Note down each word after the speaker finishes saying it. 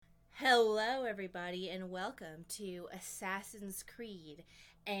Hello, everybody, and welcome to Assassin's Creed.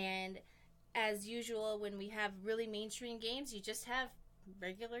 And as usual, when we have really mainstream games, you just have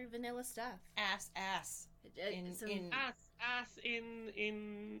regular vanilla stuff. Ass. In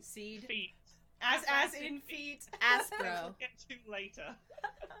Seed. feet. Ass in feet. Ass Which bro. we'll get to later.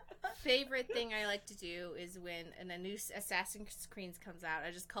 Favorite thing I like to do is when a new Assassin's Creed comes out,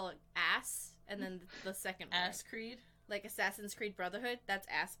 I just call it ass, and then the second word. Ass Creed. Like Assassin's Creed Brotherhood, that's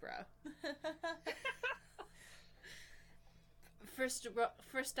ass bro.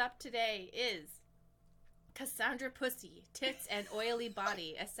 First up today is Cassandra Pussy, Tits and Oily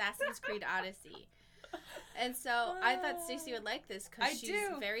Body, Assassin's Creed Odyssey. And so I thought Stacey would like this because she's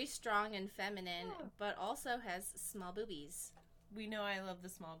very strong and feminine, but also has small boobies. We know I love the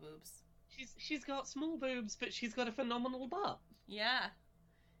small boobs. She's got small boobs, but she's got a phenomenal butt. Yeah.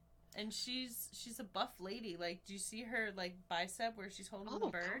 And she's a buff lady. Like, do you see her like bicep where she's holding the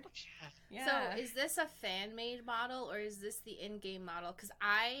bird? Gosh, Yeah. So is this a fan-made model or is this the in-game model? Because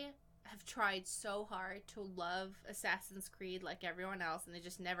I have tried so hard to love Assassin's Creed like everyone else, and it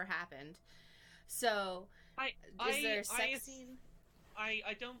just never happened. So, is there a sex scene?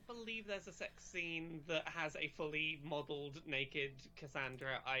 I don't believe there's a sex scene that has a fully modelled naked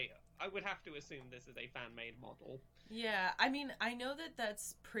Cassandra. I would have to assume this is a fan-made model. Yeah, I mean, I know that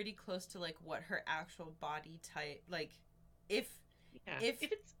that's pretty close to like what her actual body type, like, if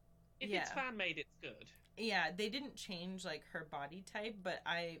it's fan-made, it's good. Yeah, they didn't change like her body type, but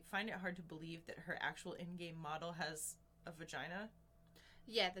I find it hard to believe that her actual in-game model has a vagina.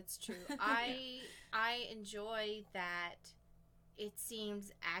 Yeah, that's true. I enjoy that it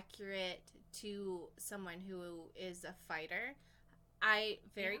seems accurate to someone who is a fighter. I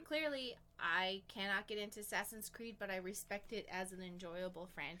cannot get into Assassin's Creed, but I respect it as an enjoyable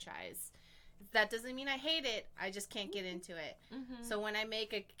franchise. That doesn't mean I hate it. I just can't get into it. Mm-hmm. So when I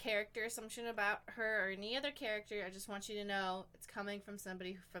make a character assumption about her or any other character, I just want you to know it's coming from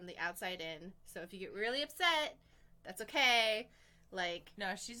somebody from the outside in. So if you get really upset, that's okay. Like,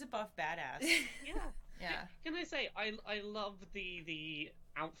 no, she's a buff badass. Yeah. Can I say I love the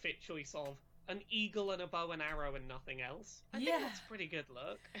outfit choice of an eagle and a bow and arrow and nothing else. I think that's a pretty good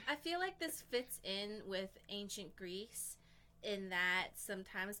look. I feel like this fits in with ancient Greece in that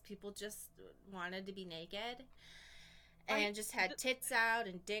sometimes people just wanted to be naked and just had tits out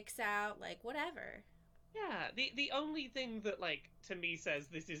and dicks out, like whatever. Yeah, the only thing that, like, to me says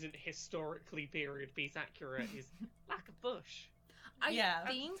this isn't historically period piece accurate is lack of bush. I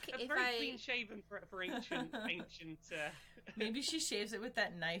think that's if very clean shaven for ancient. Maybe she shaves it with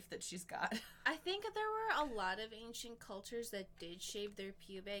that knife that she's got. I think there were a lot of ancient cultures that did shave their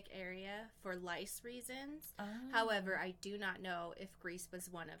pubic area for lice reasons. Oh. However, I do not know if Greece was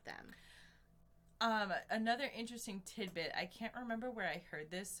one of them. Another interesting tidbit, I can't remember where I heard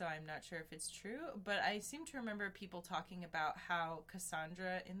this, so I'm not sure if it's true, but I seem to remember people talking about how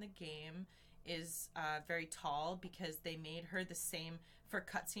Cassandra in the game is very tall because they made her the same, for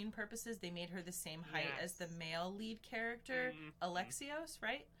cutscene purposes, they made her the same height as the male lead character, Alexios,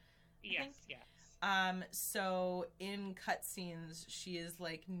 right? Yes. So in cutscenes, she is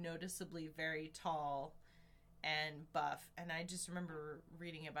like noticeably very tall and buff, and I just remember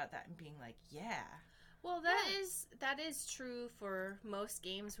reading about that and being like, yeah. Well, that is true for most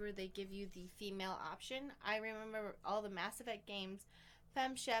games where they give you the female option. I remember all the Mass Effect games,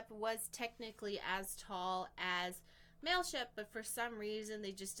 FemShep was technically as tall as MaleShep, but for some reason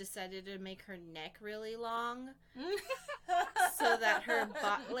they just decided to make her neck really long, so that her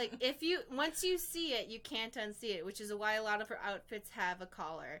like once you see it, you can't unsee it, which is why a lot of her outfits have a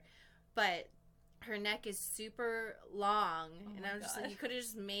collar, but her neck is super long, and I'm just like, you could have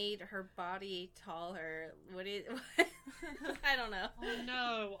just made her body taller. I don't know. Oh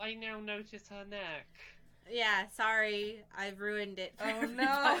no! I now notice her neck. Yeah, sorry, I've ruined it for everybody.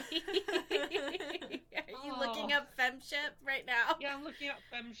 Are you looking up FemShep right now? Yeah, I'm looking up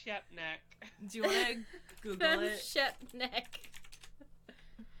FemShep neck. Do you want to Google it? FemShep neck.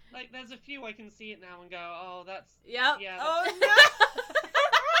 Like, there's a few I can see it now and go, oh, that's... Yep. Yeah, oh, no!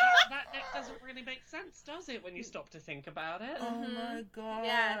 that neck doesn't really make sense, does it, when you stop to think about it? Oh my god.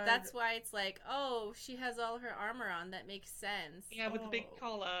 Yeah, that's why it's like, oh, she has all her armor on. That makes sense. Yeah, with the big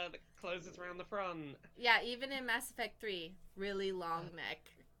collar that closes around the front. Yeah, even in Mass Effect 3, really long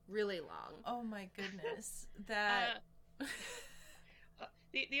neck. Really long. Oh my goodness. That...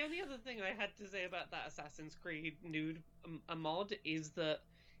 The only other thing I had to say about that Assassin's Creed nude mod is that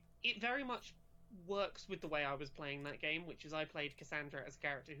it very much works with the way I was playing that game, which is I played Cassandra as a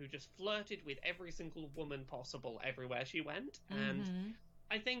character who just flirted with every single woman possible everywhere she went. And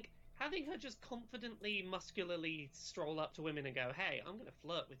I think having her just confidently, muscularly stroll up to women and go, "Hey, I'm going to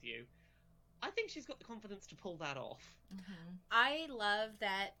flirt with you." I think she's got the confidence to pull that off. Mm-hmm. I love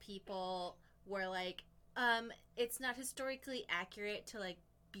that people were like, it's not historically accurate to like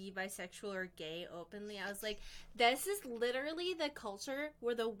be bisexual or gay openly. I was like, this is literally the culture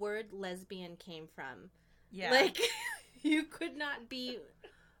where the word lesbian came from. Yeah. Like, you could not be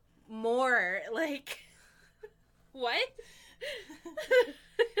more like, what?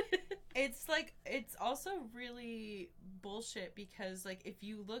 It's like, it's also really bullshit because, like, if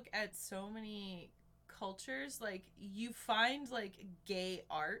you look at so many cultures, like, you find, like, gay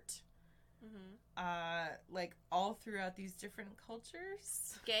art, like, all throughout these different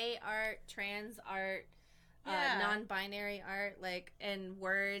cultures. Gay art, trans art, Yeah. non-binary art, like, and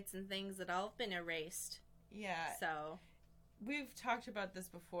words and things that all have been erased. Yeah. So, We've talked about this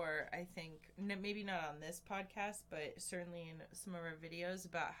before, I think. Maybe not on this podcast, but certainly in some of our videos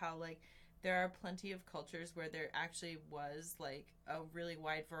about how, like, there are plenty of cultures where there actually was, like, a really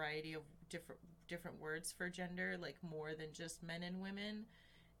wide variety of different words for gender, like, more than just men and women.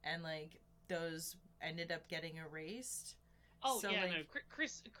 And, like, those ended up getting erased. Oh, So, yeah, like- no.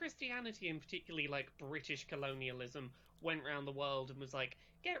 Christianity, and particularly, like, British colonialism, went around the world and was like,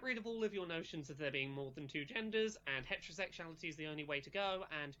 get rid of all of your notions of there being more than two genders, and heterosexuality is the only way to go,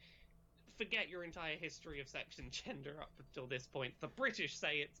 and forget your entire history of sex and gender up until this point. The British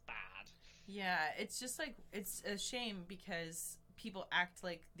say it's bad. Yeah, it's just, like, it's a shame because people act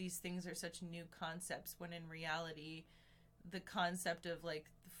like these things are such new concepts when in reality the concept of, like,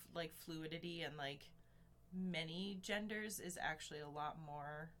 fluidity and, like, many genders is actually a lot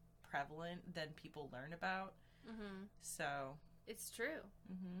more prevalent than people learn about. mm-hmm. So, It's true.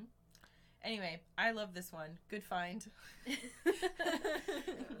 mm-hmm. Anyway, I love this one. Good find.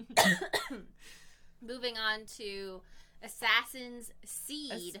 Moving on to Assassin's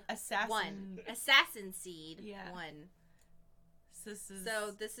Seed Assassin. 1. Assassin's Seed Yeah. 1.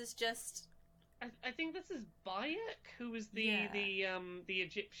 So this is just... I think this is Bayek, who was the Yeah. the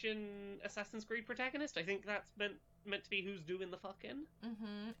Egyptian Assassin's Creed protagonist. I think that's meant to be who's doing the fucking.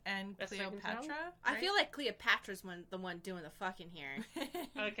 Mm-hmm. And Best I can Cleopatra. tell. I feel like Cleopatra's the one doing the fucking here.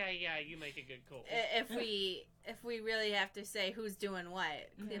 Okay, yeah, you make a good call. if we really have to say who's doing what,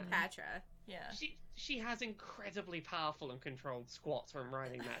 Cleopatra. Yeah. She has incredibly powerful and controlled squats when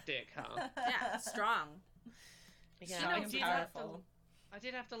riding that dick, huh? Yeah, strong. Yeah, Strong I and did have to. powerful. I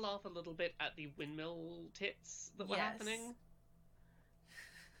did have to laugh a little bit at the windmill tits that were Yes. happening.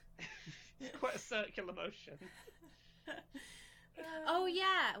 It's quite a circular motion. Oh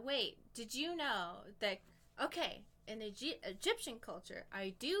yeah, wait. Did you know that? Okay, in Egyptian culture,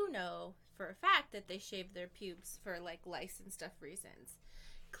 I do know for a fact that they shaved their pubes for like license stuff reasons.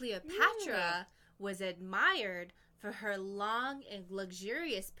 Cleopatra Yeah. was admired for her long and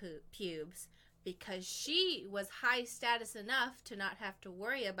luxurious pubes because she was high status enough to not have to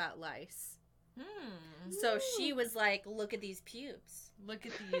worry about lice. So she was like, "Look at these pubes." Look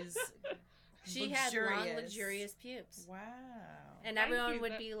at these. She had long, luxurious pubes. Wow. And Thank everyone you,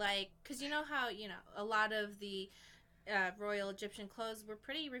 would that- be like, because you know how, a lot of the royal Egyptian clothes were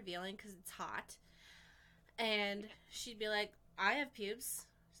pretty revealing because it's hot. And she'd be like, I have pubes.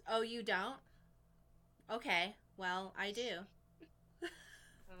 Oh, you don't? Okay, well, I do.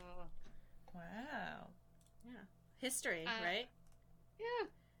 Wow. History, Uh, right? Yeah,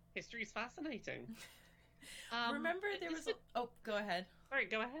 history's fascinating. Remember there was... Oh, go ahead. Sorry,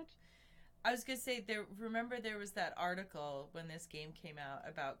 go ahead. I was going to say, remember there was that article when this game came out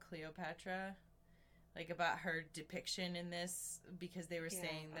about Cleopatra? Like, about her depiction in this, because they were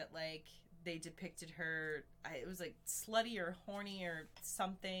saying that, like, they depicted her, it was, like, slutty or horny or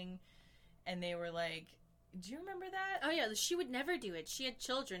something, and they were like, do you remember that? Oh, yeah, she would never do it. She had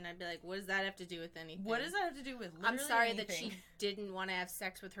children. I'd be like, what does that have to do with anything? What does that have to do with literally I'm sorry anything? that she didn't want to have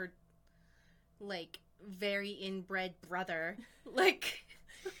sex with her, like, very inbred brother. Like,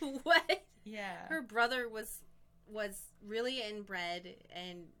 what? Yeah. Her brother was really inbred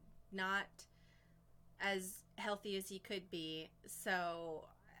and not as healthy as he could be. So,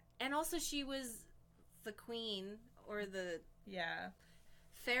 and also she was the queen or the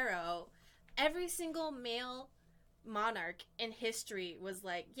pharaoh. Every single male monarch in history was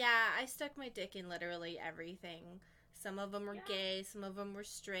like, yeah, I stuck my dick in literally everything. Some of them were gay, some of them were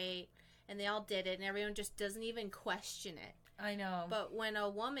straight, and they all did it, and everyone just doesn't even question it. I know. But when a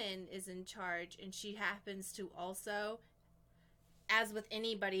woman is in charge and she happens to also, as with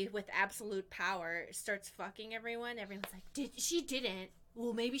anybody with absolute power, starts fucking everyone's like, she didn't.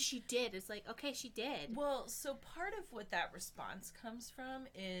 Well, maybe she did. It's like, okay, she did. Well, so part of what that response comes from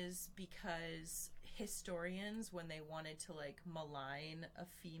is because historians, when they wanted to like malign a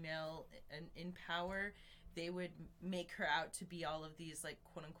female in power, they would make her out to be all of these like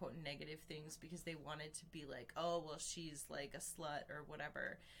quote unquote negative things because they wanted to be like, oh well, she's like a slut or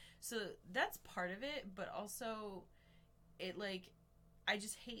whatever. So that's part of it, but also it like, I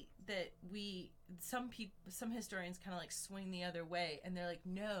just hate that some historians kind of like swing the other way, and they're like,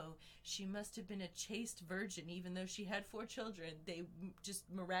 no, she must have been a chaste virgin even though she had 4 children. They just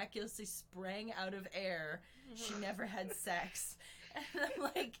miraculously sprang out of air. She never had sex. And I'm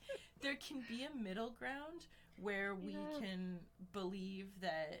like, there can be a middle ground where we can believe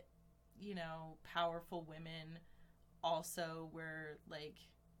that, you know, powerful women also were like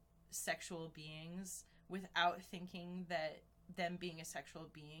sexual beings without thinking that them being a sexual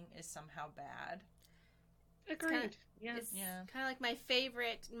being is somehow bad. Agreed. It's kind of like my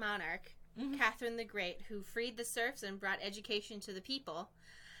favorite monarch, Catherine the Great, who freed the serfs and brought education to the people.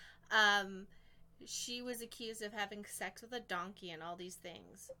 She was accused of having sex with a donkey and all these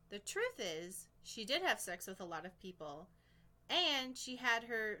things. The truth is, she did have sex with a lot of people, and she had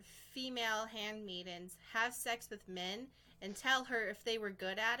her female handmaidens have sex with men and tell her if they were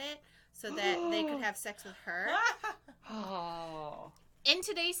good at it so that they could have sex with her. Oh. In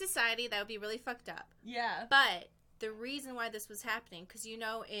today's society, that would be really fucked up. Yeah. But the reason why this was happening, because you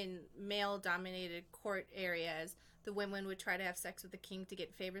know in male-dominated court areas, the women would try to have sex with the king to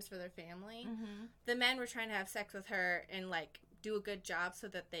get favors for their family. Mm-hmm. The men were trying to have sex with her and, like, do a good job so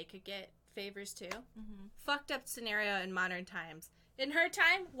that they could get favors too. Mm-hmm. Fucked up scenario in modern times. In her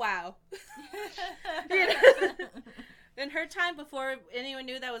time, wow. In her time, before anyone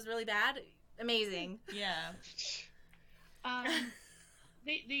knew that was really bad, amazing. Yeah.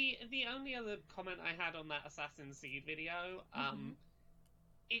 The only other comment I had on that Assassin's Creed video,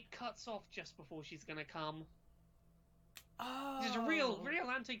 it cuts off just before she's gonna come. Oh. Just real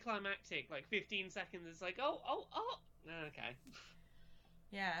anticlimactic. Like 15 seconds. It's like, oh. Okay.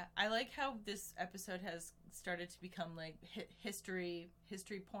 Yeah, I like how this episode has started to become like history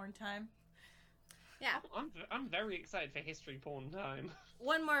porn time. Yeah. I'm very excited for history porn time.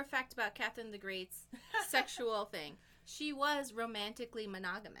 One more fact about Catherine the Great's sexual thing. She was romantically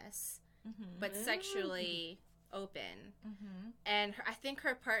monogamous, but sexually open. And I think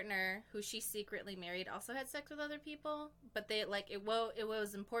her partner, who she secretly married, also had sex with other people. But they it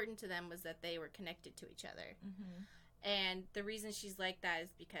was important to them was that they were connected to each other. And the reason she's like that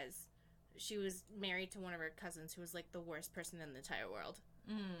is because she was married to one of her cousins who was like the worst person in the entire world.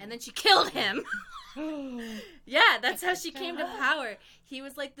 And then she killed him. Yeah, that's how she came to power. He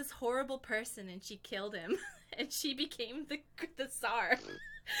was like this horrible person, and she killed him, and she became the Tsar.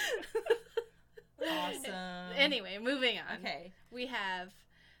 Awesome. Anyway, moving on. Okay. We have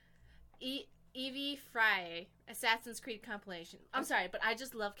Evie Frye, Assassin's Creed compilation. I'm sorry, but I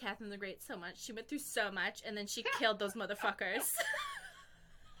just love Catherine the Great so much. She went through so much, and then she killed those motherfuckers.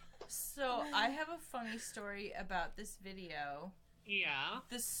 So, I have a funny story about this video. Yeah.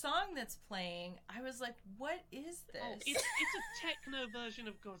 The song that's playing, I was like, what is this? Oh, it's a techno version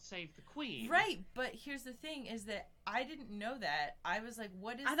of God Save the Queen. Right, but here's the thing, is that I didn't know that. I was like,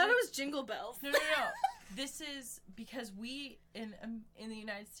 what is I thought it was Jingle Bells. No. This is because we, in the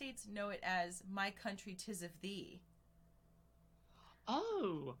United States, know it as My Country 'Tis of Thee.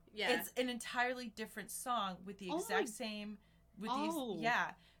 Oh. Yeah. It's an entirely different song with the exact same...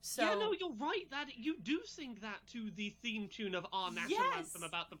 So, yeah, no, you're right. That you do sing that to the theme tune of our national anthem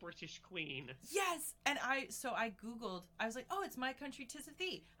about the British Queen. Yes, and I Googled. I was like, oh, it's My Country 'Tis of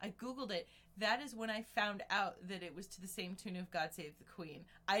Thee. I Googled it. That is when I found out that it was to the same tune of God Save the Queen.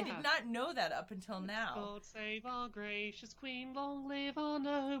 I did not know that up until now. God save our gracious Queen, long live our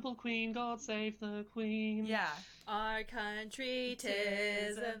noble Queen. God save the Queen. Yeah. Our country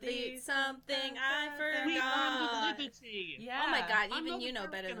 'tis of thee, something I forgot. We land of liberty. Yeah. Oh my God, I'm even not you know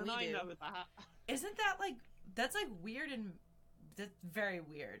better than American, we and do. I know that. Isn't that like, that's like weird and that's very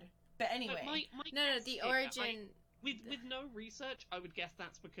weird. But anyway. My No, guess the is- origin... With no research, I would guess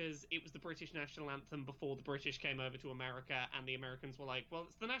that's because it was the British national anthem before the British came over to America, and the Americans were like, well,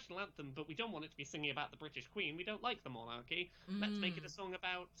 it's the national anthem, but we don't want it to be singing about the British Queen. We don't like the monarchy. Let's make it a song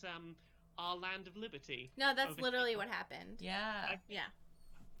about our land of liberty. No, that's over literally here." what happened. Yeah. Yeah.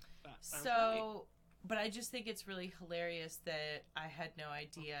 That sounds right. But I just think it's really hilarious that I had no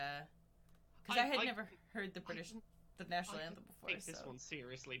idea. Because I had never heard the national anthem before. Take this one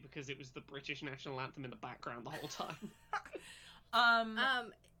seriously because it was the British national anthem in the background the whole time.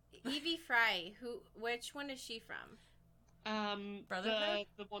 Evie Frye, which one is she from? Brotherhood?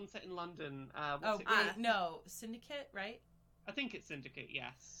 The one set in London. No, Syndicate, right? I think it's Syndicate.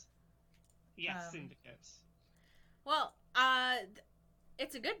 Yes, Syndicate. Well,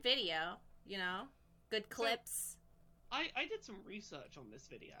 it's a good video, you know. good clips. I did some research on this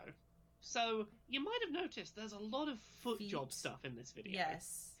video. So, you might have noticed there's a lot of foot Feet. job stuff in this video.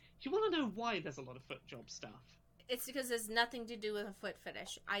 Yes. Do you want to know why there's a lot of foot job stuff? It's because there's nothing to do with a foot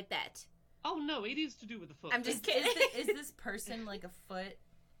fetish. I bet. Oh, no, it is to do with the foot I'm just fetish. kidding. Is this person like a foot,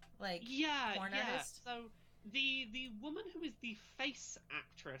 like, porn artist? So, the woman who is the face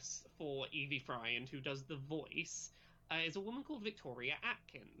actress for Evie Fry and who does the voice is a woman called Victoria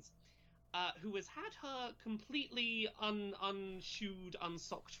Atkins, who has had her completely unshoed,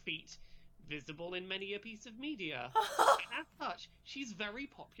 unsocked feet visible in many a piece of media. As such, she's very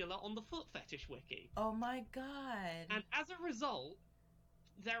popular on the foot fetish wiki. Oh my god. And as a result,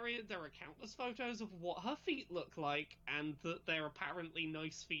 there are countless photos of what her feet look like, and that they're apparently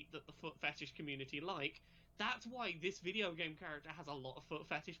nice feet that the foot fetish community like. That's why this video game character has a lot of foot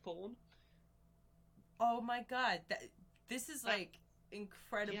fetish porn. Oh my god. This is like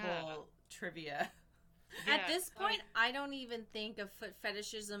incredible trivia. At this point, I don't even think of foot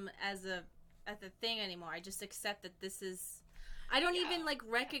fetishism as a thing anymore. I just accept that this is. I don't even like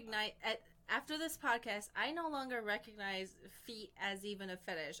recognize. After this podcast, I no longer recognize feet as even a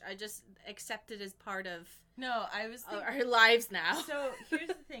fetish. I just accept it as part of No, I was thinking, our lives now. So here's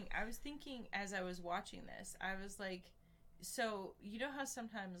the thing. I was thinking as I was watching this, I was like, so you know how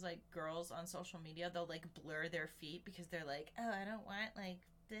sometimes like girls on social media, they'll like blur their feet because they're like, oh, I don't want like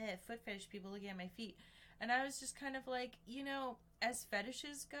the foot fetish people looking at my feet. And I was just kind of like, you know, as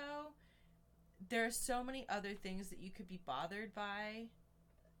fetishes go, there are so many other things that you could be bothered by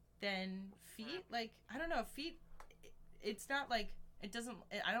than feet. Like, I don't know, feet, it's not like, it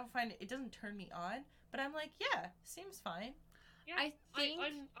doesn't turn me on, but I'm like, yeah, seems fine. Yeah, I think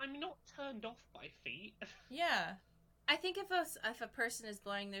I'm not turned off by feet. Yeah. I think if a person is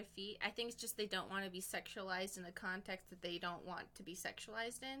blowing their feet, I think it's just they don't want to be sexualized in the context that they don't want to be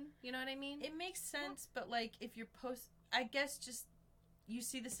sexualized in. You know what I mean? It makes sense, but like if you're I guess just you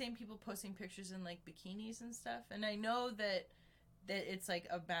see the same people posting pictures in like bikinis and stuff, and I know that it's like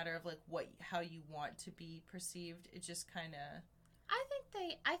a matter of like how you want to be perceived. It just kind of.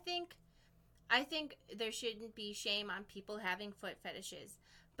 I think there shouldn't be shame on people having foot fetishes,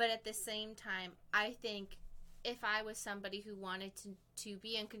 but at the same time, I think if I was somebody who wanted to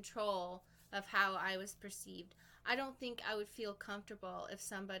be in control of how I was perceived, I don't think I would feel comfortable if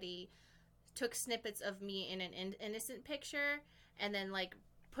somebody took snippets of me in an innocent picture and then like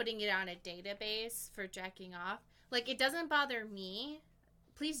putting it on a database for jacking off. Like, it doesn't bother me.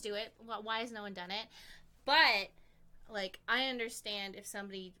 Please do it. Why has no one done it? But like, I understand if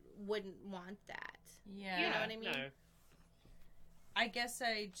somebody wouldn't want that. Yeah. You know what I mean? No. I guess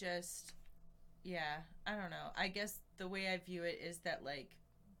I don't know. I guess the way I view it is that like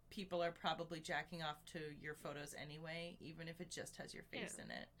people are probably jacking off to your photos anyway, even if it just has your face in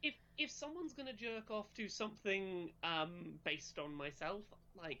it. If someone's gonna jerk off to something based on myself,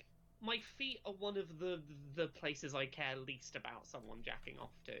 like my feet are one of the places I care least about someone jacking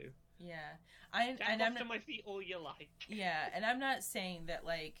off to. Yeah, Jack off to my feet all you like. Yeah, and I'm not saying that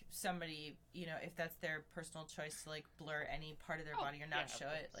like somebody, you know, if that's their personal choice to like blur any part of their body or not show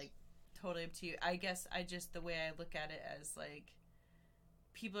it, like totally up to you. I guess the way I look at it as like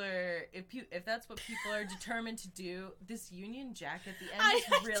people are if that's what people are determined to do. This Union Jack at the end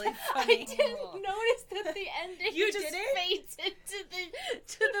is really funny. I didn't notice that the ending You just didn't? fades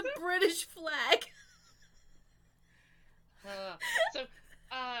to the British flag. So,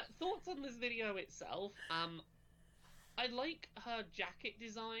 thoughts on this video itself. I like her jacket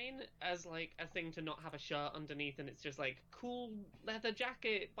design as like a thing to not have a shirt underneath, and it's just like cool leather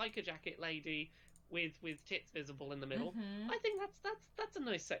jacket, biker jacket lady with tits visible in the middle. Mm-hmm. I think that's a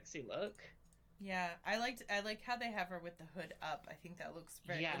nice sexy look. Yeah, I like how they have her with the hood up. I think that looks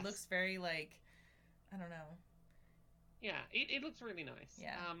very. Yes. It looks very like, I don't know. Yeah, it looks really nice.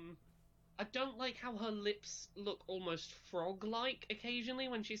 Yeah. I don't like how her lips look almost frog-like occasionally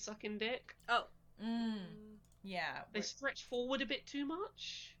when she's sucking dick. Oh. Yeah. They stretch forward a bit too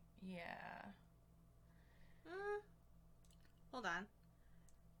much. Yeah. Hold on.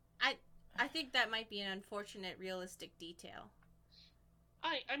 I think that might be an unfortunate realistic detail.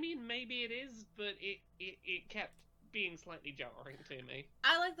 I mean, maybe it is, but it kept being slightly jarring to me.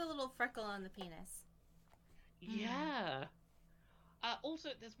 I like the little freckle on the penis. Yeah. Also,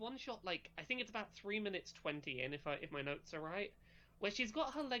 there's one shot, like, I think it's about 3 minutes 20 in, if my notes are right, where she's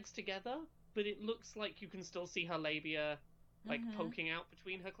got her legs together, but it looks like you can still see her labia, like, poking out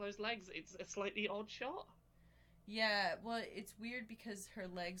between her closed legs. It's a slightly odd shot. Yeah, well, it's weird because her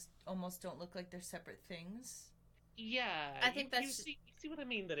legs almost don't look like they're separate things. Yeah. I think you see what I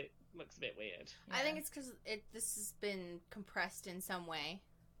mean, that it looks a bit weird. Yeah. I think it's because this has been compressed in some way.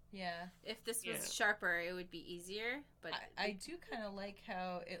 Yeah. If this was Yeah. sharper, it would be easier. But I do kind of like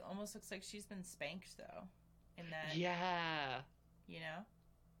how it almost looks like she's been spanked, though, in that, Yeah. you know?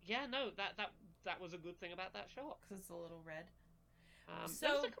 Yeah, no, that was a good thing about that shot. Because it's a little red. There was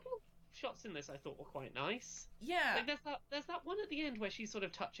So- a couple of shots in this I thought were quite nice. Yeah. Like there's that one at the end where she's sort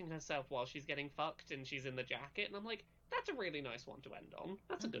of touching herself while she's getting fucked and she's in the jacket, and I'm like, that's a really nice one to end on.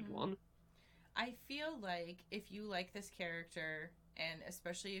 That's a good Mhm. one. I feel like if you like this character, and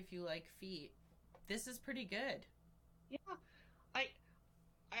especially if you like feet, this is pretty good. Yeah,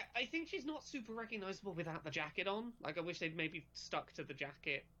 I think she's not super recognizable without the jacket on. Like, I wish they'd maybe stuck to the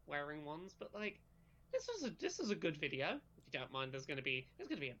jacket wearing ones, but like, this is a good video. If you don't mind, there's gonna be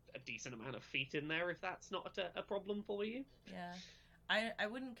a decent amount of feet in there if that's not a problem for you. Yeah. I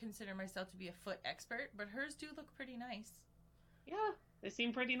wouldn't consider myself to be a foot expert, but hers do look pretty nice. Yeah, they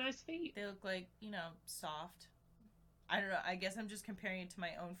seem pretty nice feet. They look like, soft. I don't know. I guess I'm just comparing it to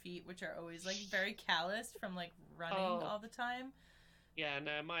my own feet, which are always like very calloused from like running Oh. all the time. Yeah,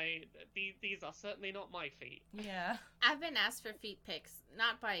 no, these are certainly not my feet. Yeah. I've been asked for feet pics,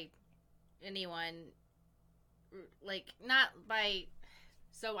 not by anyone, like, not by...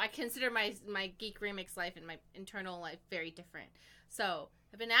 So I consider my Geek Remix life and my internal life very different. So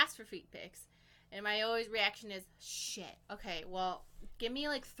I've been asked for feet pics, and my always reaction is, shit, okay, well, give me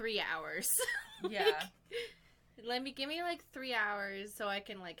like 3 hours. Yeah. Give me like 3 hours so I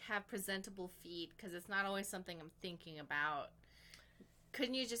can like have presentable feet, because it's not always something I'm thinking about.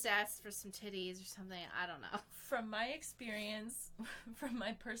 Couldn't you just ask for some titties or something? I don't know. From my experience, from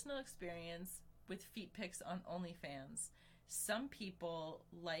my personal experience with feet pics on OnlyFans, some people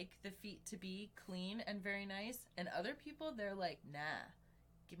like the feet to be clean and very nice, and other people, they're like, nah,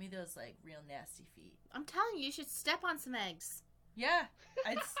 give me those like real nasty feet. I'm telling you, you should step on some eggs. Yeah,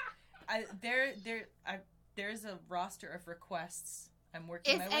 there's a roster of requests. I'm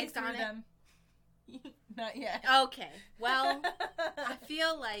working Is my way eggs through on it? them. Not yet. Okay, well, I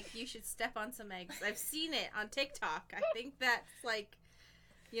feel like you should step on some eggs. I've seen it on TikTok. I think that's like,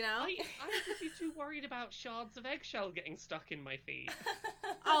 I would be too worried about shards of eggshell getting stuck in my feet.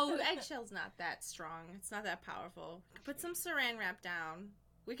 Oh, eggshell's not that strong. It's not that powerful. Put some saran wrap down.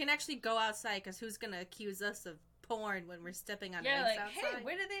 We can actually go outside, because who's going to accuse us of porn when we're stepping on Yeah, eggs like, outside? hey,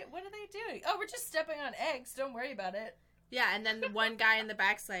 what are they doing? Oh, we're just stepping on eggs. Don't worry about it. Yeah, and then the one guy in the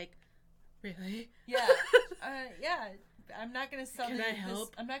back's like, really? Yeah, yeah. I'm not gonna sell. Can I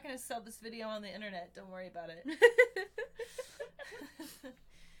help? I'm not gonna sell this video on the internet. Don't worry about it.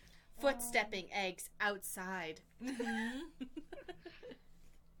 Footstepping eggs outside. Mm-hmm.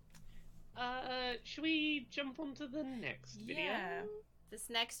 Should we jump onto the next video? Yeah. This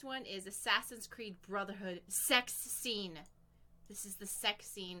next one is Assassin's Creed Brotherhood sex scene. This is the sex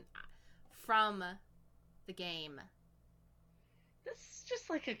scene from the game. This is just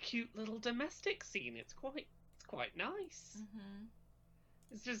like a cute little domestic scene. It's quite nice. Mm-hmm.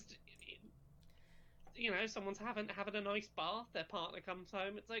 It's just, someone's having a nice bath. Their partner comes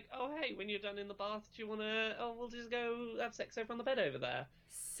home. It's like, oh hey, when you're done in the bath, do you wanna? Oh, we'll just go have sex over on the bed over there.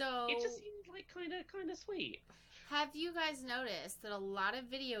 So It just seems like kind of sweet. have you guys noticed that a lot of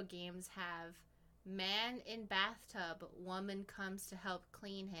video games have man in bathtub, woman comes to help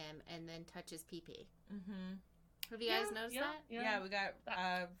clean him, and then touches pee-pee? Mm-hmm. Have you guys noticed that? Yeah, we got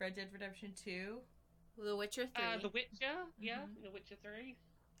Red Dead Redemption 2. The Witcher 3. The Witcher, yeah, Mhm. The Witcher 3.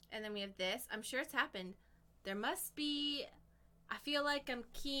 And then we have this. I'm sure it's happened. There must be... I feel like I'm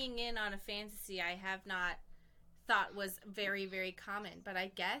keying in on a fantasy I have not thought was very, very common. But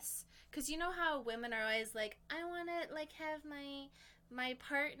I guess... Because you know how women are always like, I want to, like, have my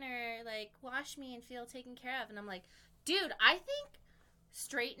partner, like, wash me and feel taken care of. And I'm like, dude, I think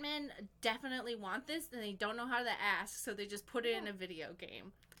straight men definitely want this, and they don't know how to ask, so they just put it in a video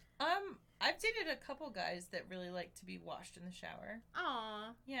game. I've dated a couple guys that really like to be washed in the shower.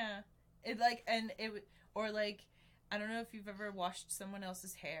 Aw. Yeah. I don't know if you've ever washed someone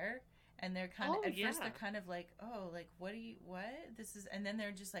else's hair, and they're kind of, Oh, at first yeah. they're kind of like, oh, like, what? And then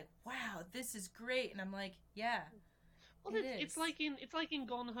they're just like, wow, this is great. And I'm like, yeah. Well, it's like in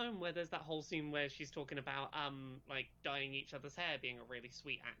Gone Home, where there's that whole scene where she's talking about like dyeing each other's hair being a really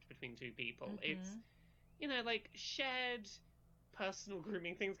sweet act between two people. Mhm. It's like shared personal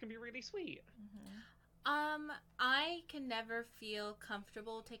grooming things can be really sweet. I can never feel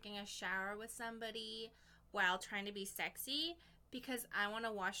comfortable taking a shower with somebody while trying to be sexy, because I want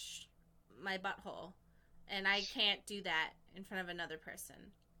to wash my butthole, and I can't do that in front of another person.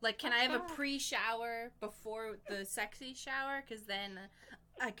 Like, can I have a pre-shower before the sexy shower? Because then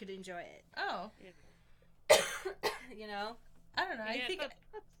I could enjoy it. Oh. You know? I don't know. I Yeah, think... that's-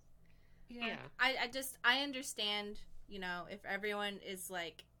 Yeah. yeah. I understand, if everyone is,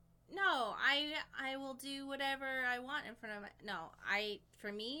 like, No, I will do whatever I want in front of my. No,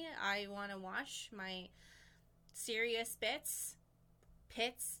 for me, I want to wash my serious pits,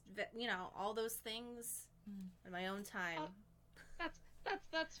 all those things in my own time.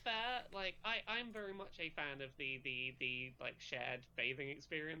 That's fair. Like I'm very much a fan of the like shared bathing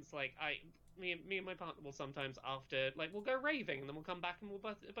experience. Like me and my partner will sometimes after like we'll go raving and then we'll come back and we'll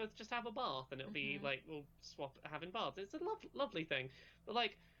both just have a bath and it'll be like we'll swap having baths. It's a lovely thing. But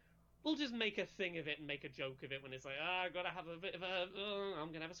like we'll just make a thing of it and make a joke of it when it's like I gotta have a bit of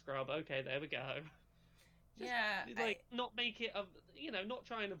I'm gonna have a scrub. Okay, there we go. Just, like not make it not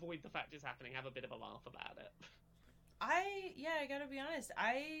try and avoid the fact it's happening. Have a bit of a laugh about it. I gotta be honest.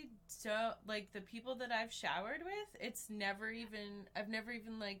 I don't like the people that I've showered with. I've never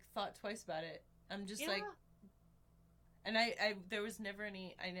even like thought twice about it. I'm just like, and I there was never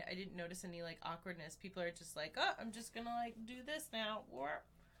any. I didn't notice any like awkwardness. People are just like, oh, I'm just gonna like do this now. Or,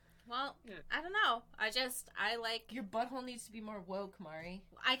 well, I don't know. I like your butthole needs to be more woke, Mari.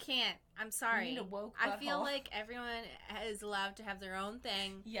 I can't. I'm sorry. You need a woke butthole. I feel like everyone is allowed to have their own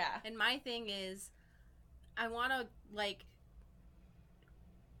thing. Yeah. And my thing is, I want to, like,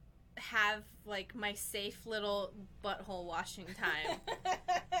 have, like, my safe little butthole washing time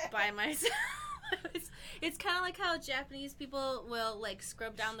by myself. It's kind of like how Japanese people will, like,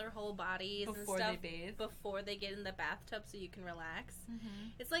 scrub down their whole bodies before and stuff they bathe. before they get in the bathtub so you can relax. Mm-hmm.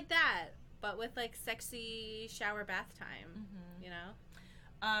 It's like that, but with, like, sexy shower bath time, you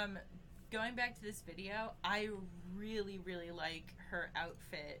know? Going back to this video, I really, really like her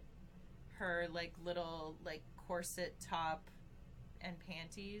outfit. Her like little like corset top and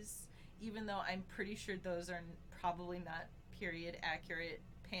panties, even though I'm pretty sure those are probably not period accurate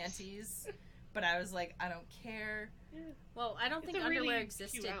panties. But I was like, I don't care. Well, I don't think underwear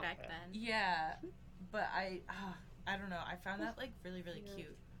existed back then. Yeah, but I don't know. I found that like really, really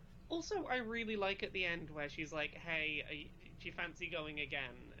cute. Also, I really like at the end where she's like, "Hey, do you fancy going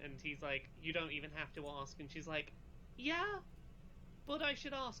again?" And he's like, "You don't even have to ask." And she's like, "Yeah. But I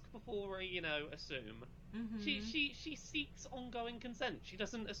should ask before I, assume." Mm-hmm. She seeks ongoing consent. She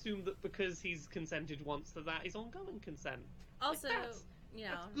doesn't assume that because he's consented once that is ongoing consent. Also, that's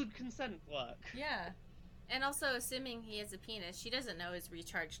good consent work. Yeah. And also, assuming he has a penis, she doesn't know his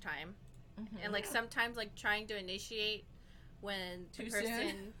recharge time. Mm-hmm. And, like, sometimes, like, trying to initiate when the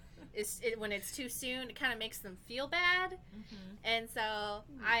person when it's too soon, it kind of makes them feel bad. Mm-hmm. And so,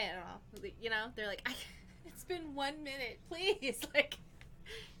 I don't know. They're like, it's been 1 minute, please. Like,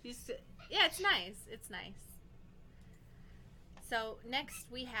 yeah, it's nice. It's nice. So, next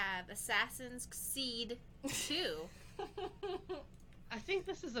we have Assassin's Creed 2. I think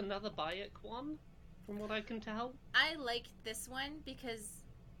this is another Bayek one, from what I can tell. I liked this one because,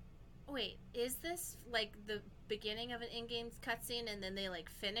 wait, is this, like, the beginning of an in-game cutscene and then they, like,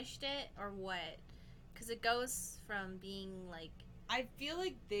 finished it, or what? Because it goes from being, like... I feel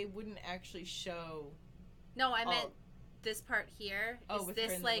like they wouldn't actually show... No, I meant this part here. Oh, is with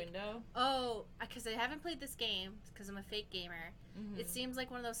this her in like, the window? Oh, because I haven't played this game, because I'm a fake gamer. Mm-hmm. It seems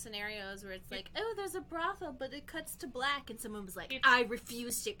like one of those scenarios where it's like, oh, there's a brothel, but it cuts to black, and someone was like, I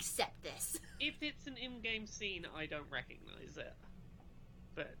refuse to accept this. If it's an in-game scene, I don't recognize it.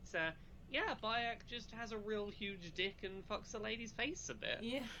 But, yeah, Bayek just has a real huge dick and fucks a lady's face a bit.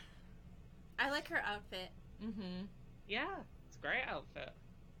 Yeah. I like her outfit. Mm-hmm. Yeah, it's a great outfit.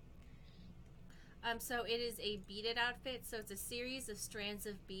 So it is a beaded outfit, so it's a series of strands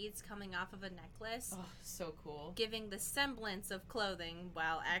of beads coming off of a necklace. Oh, so cool. Giving the semblance of clothing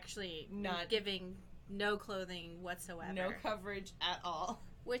while actually not giving no clothing whatsoever. No coverage at all.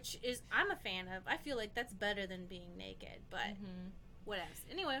 Which is, I'm a fan of. I feel like that's better than being naked, but what else?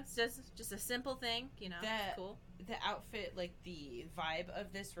 Anyway, it's just a simple thing, it's cool. The outfit, like the vibe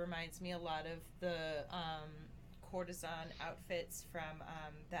of this reminds me a lot of the courtesan outfits from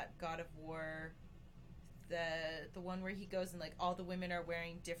that God of War, the one where he goes and like all the women are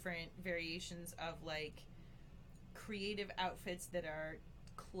wearing different variations of like creative outfits that are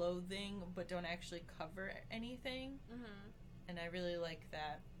clothing but don't actually cover anything. And I really like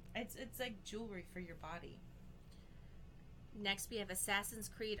that. It's like jewelry for your body. Next we have Assassin's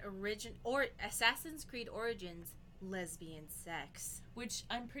Creed Origins lesbian sex, which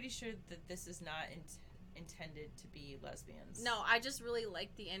I'm pretty sure that this is not intended to be lesbians. No, I just really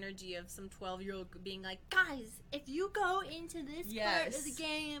like the energy of some 12-year-old being like, guys, if you go into this part of the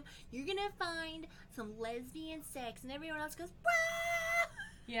game, you're gonna find some lesbian sex, and everyone else goes, wow!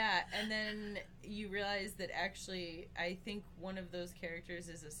 Yeah, and then you realize that actually, I think one of those characters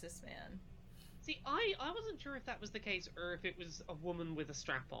is a cis man. See, I wasn't sure if that was the case or if it was a woman with a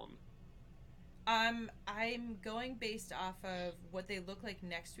strap on. I'm going based off of what they look like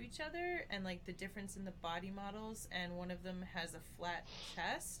next to each other and like the difference in the body models, and one of them has a flat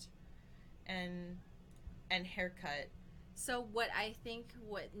chest and haircut. So what I think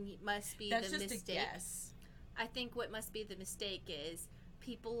must be That's the just mistake. a guess. I think what must be the mistake is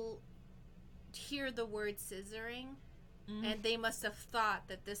people hear the word scissoring, and they must have thought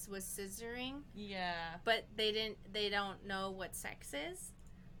that this was scissoring, Yeah. but they don't know what sex is.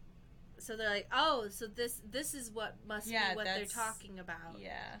 So they're like, oh, so this is what must be what they're talking about.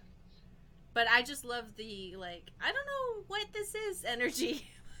 Yeah. But I just love the, like, I don't know what this is energy.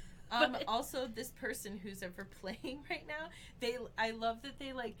 Also, this person who's ever playing right now, I love that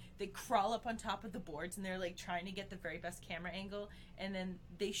they crawl up on top of the boards and they're like trying to get the very best camera angle, and then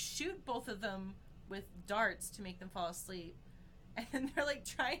they shoot both of them with darts to make them fall asleep, and then they're like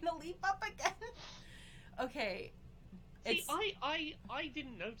trying to leap up again. Okay. See, I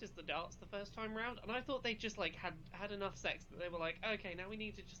didn't notice the darts the first time round, and I thought they just like had enough sex that they were like, okay, now we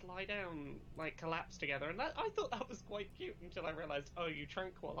need to just lie down, like collapse together, and I thought that was quite cute until I realized, oh, you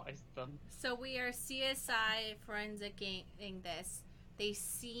tranquilized them. So we are CSI forensicing this. They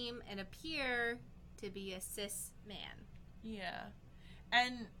seem and appear to be a cis man. Yeah,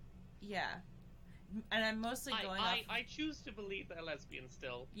 and I'm mostly going off. I choose to believe they're lesbians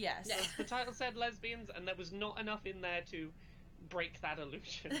still. Yes. Yeah. The title said lesbians, and there was not enough in there to break that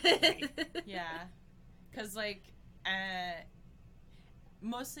illusion. Yeah, because like,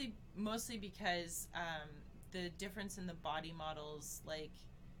 mostly because the difference in the body models, like,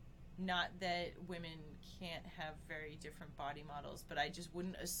 not that women can't have very different body models, but I just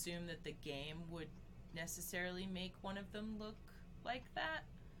wouldn't assume that the game would necessarily make one of them look like that.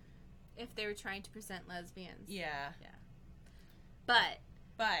 If they were trying to present lesbians. Yeah. But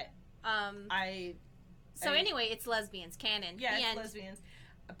anyway, it's lesbians canon. Yeah, the it's end. lesbians.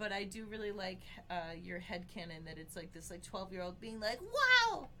 But I do really like your headcanon that it's like this like 12-year-old being like,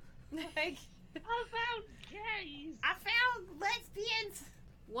 wow! Like, I found gays! I found lesbians!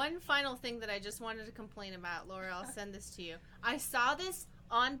 One final thing that I just wanted to complain about, Laura, I'll send this to you. I saw this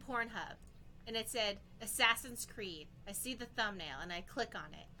on Pornhub, and it said Assassin's Creed. I see the thumbnail, and I click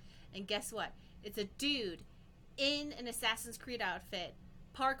on it. And guess what? It's a dude in an Assassin's Creed outfit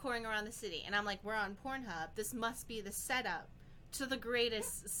parkouring around the city. And I'm like, we're on Pornhub. This must be the setup to the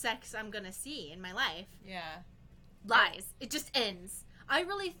greatest sex I'm going to see in my life. Yeah. Lies. It just ends. I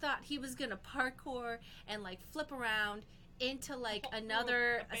really thought he was going to parkour and, like, flip around into, like,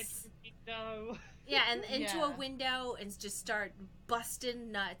 another... No. Yeah, and into Yeah. a window and just start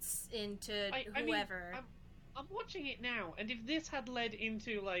busting nuts into whoever. I mean, I'm watching it now, and if this had led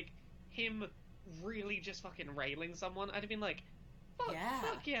into, like, him really just fucking railing someone, I'd have been like, fuck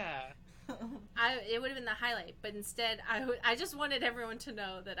yeah. It would have been the highlight, but instead, I just wanted everyone to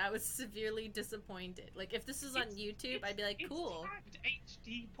know that I was severely disappointed. Like, if this was on YouTube, I'd be like, cool. It's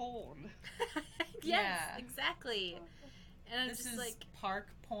HD porn. Yes, Yeah. exactly. And I'm This just is like, park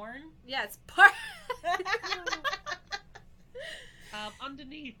porn? yeah, it's part.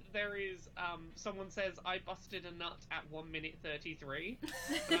 Underneath there is someone says I busted a nut at 1 minute 33.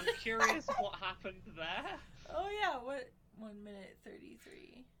 And I'm curious what happened there. Oh yeah, what 1 minute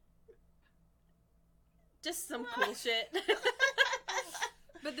 33. Just some cool shit.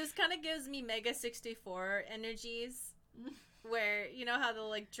 But this kind of gives me Mega 64 energies, where you know how they'll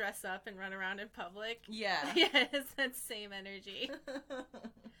like dress up and run around in public. Yeah. Yeah, it's that same energy.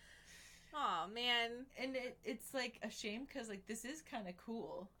 Oh man. And it's like a shame because like this is kind of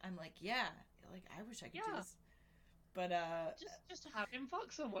cool. I'm like, yeah, like I wish I could do this. But just have him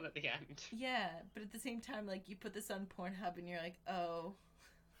fuck someone at the end. yeah, but at the same time, like you put this on Pornhub and you're like, oh,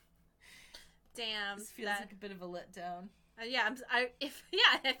 Damn. this feels like a bit of a letdown. If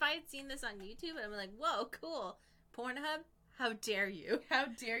I had seen this on YouTube, I'm like, whoa, cool. Pornhub, how dare you? How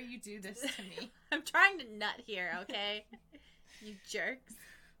dare you do this to me? I'm trying to nut here, okay? You jerks.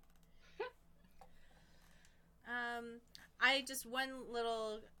 I just one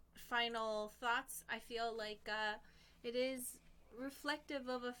little final thoughts. I feel like it is reflective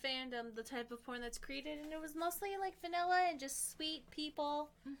of a fandom, the type of porn that's created, and it was mostly like vanilla and just sweet people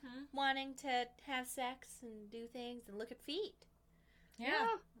wanting to have sex and do things and look at feet. Yeah.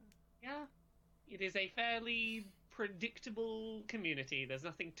 It is a fairly predictable community. There's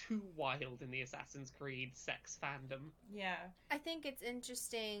nothing too wild in the Assassin's Creed sex fandom. Yeah. I think it's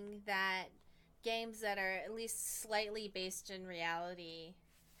interesting that games that are at least slightly based in reality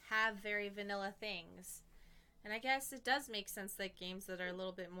have very vanilla things. And I guess it does make sense that games that are a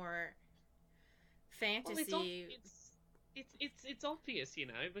little bit more fantasy... it's obvious, you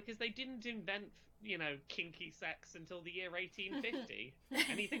know, because they didn't invent, you know, kinky sex until the year 1850.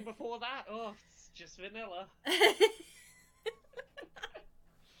 Anything before that, oh, it's just vanilla.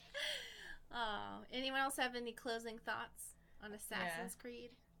 Oh, anyone else have any closing thoughts on Assassin's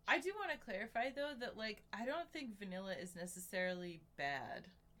Creed? I do want to clarify, though, that, like, I don't think vanilla is necessarily bad.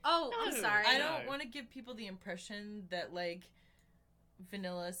 Oh, No, I'm sorry. I don't want to give people the impression that, like,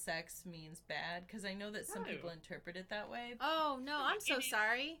 vanilla sex means bad, because I know that some No. people interpret it that way. Oh, no, I'm so It is-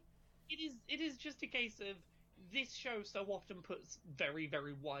 sorry. It is just a case of this show so often puts very,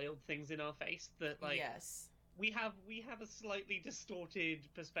 very wild things in our face that, like, Yes. we have a slightly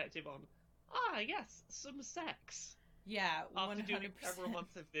distorted perspective on, yes, some sex. Yeah, After 100%. doing several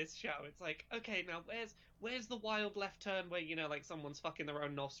months of this show, it's like, okay, now where's the wild left turn where, you know, like, someone's fucking their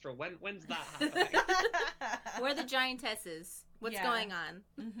own nostril? When's that happening? We're the giantesses. What's Yeah. going on?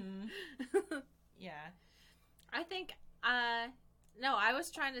 Mm-hmm. Yeah. I think, no, I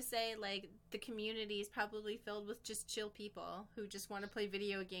was trying to say, like, the community is probably filled with just chill people who just want to play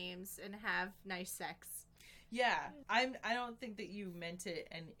video games and have nice sex. Yeah, I don't think that you meant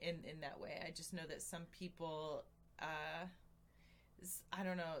it in that way. I just know that some people, I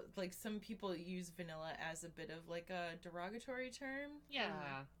don't know, like some people use vanilla as a bit of like a derogatory term.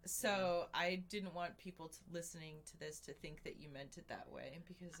 Yeah. So I didn't want people listening to this to think that you meant it that way,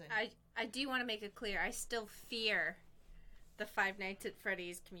 because I do want to make it clear, I still fear the Five Nights at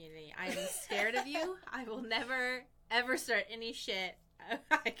Freddy's community. I am scared of you. I will never, ever start any shit.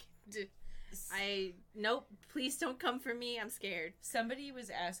 Nope, please don't come for me. I'm scared. Somebody was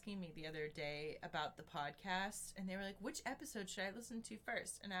asking me the other day about the podcast, and they were like, which episode should I listen to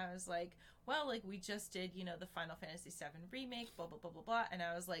first? And I was like, well, like, we just did, you know, the Final Fantasy VII remake, blah, blah, blah, blah, blah. And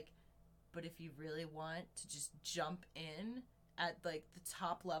I was like, but if you really want to just jump in at, like, the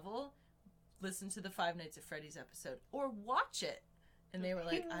top level, listen to the Five Nights at Freddy's episode, or watch it. And they were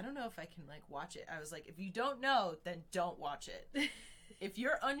like, I don't know if I can, like, watch it. I was like, if you don't know, then don't watch it. If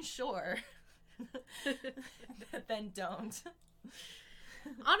you're unsure... then don't.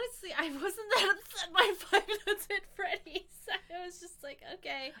 Honestly, I wasn't that upset by Five Nights at Freddy's. I was just like,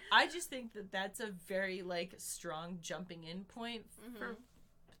 okay. I just think that that's a very, like, strong jumping in point for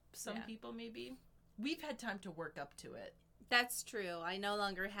some people, maybe. We've had time to work up to it. That's true. I no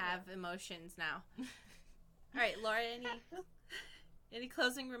longer have emotions now. All right, Laura, any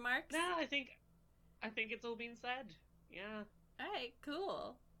closing remarks? No, I think it's all been said. Yeah. All right,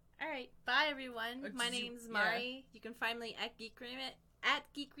 cool. All right, bye everyone. My name's Mari. You can find me at Geek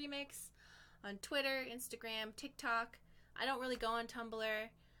Remix on Twitter, Instagram, TikTok. I don't really go on Tumblr.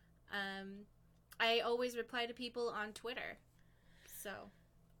 I always reply to people on Twitter. So,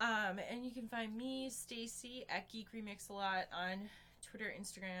 and you can find me, Stacy, at Geek Remix a lot on Twitter,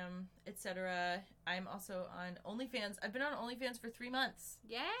 Instagram, etc. I'm also on OnlyFans. I've been on OnlyFans for 3 months.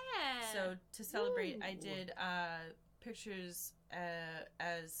 yeah. So to celebrate, Ooh. I did pictures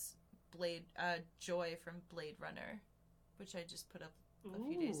as Joy from Blade Runner, which I just put up a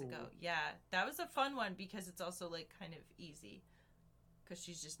few days ago. Yeah, that was a fun one because it's also like kind of easy because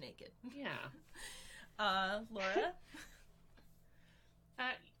she's just naked. Yeah. Laura?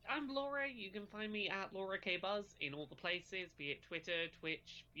 I'm Laura. You can find me at Laura K Buzz in all the places, be it Twitter,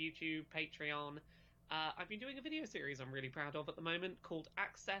 Twitch, YouTube, Patreon. I've been doing a video series I'm really proud of at the moment called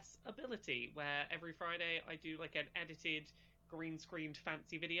Accessibility, where every Friday I do like an edited, green-screened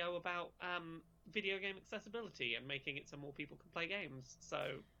fancy video about video game accessibility and making it so more people can play games.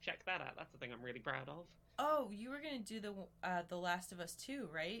 So check that out. That's the thing I'm really proud of. Oh, you were going to do the Last of Us 2,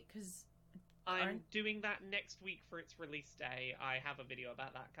 right? Because I'm doing that next week for its release day. I have a video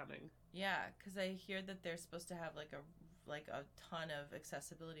about that coming. Yeah, because I hear that they're supposed to have like a ton of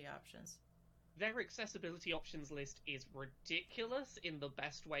accessibility options. Their accessibility options list is ridiculous in the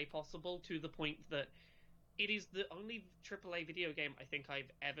best way possible, to the point that it is the only AAA video game I think I've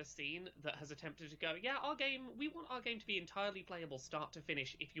ever seen that has attempted to go, yeah, we want our game to be entirely playable start to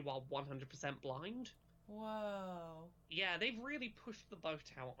finish if you are 100% blind. Whoa. Yeah, they've really pushed the boat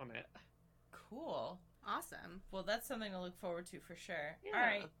out on it. Cool. Awesome. Well, that's something to look forward to for sure. Yeah. All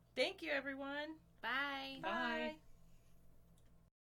right. Thank you, everyone. Bye. Bye. Bye.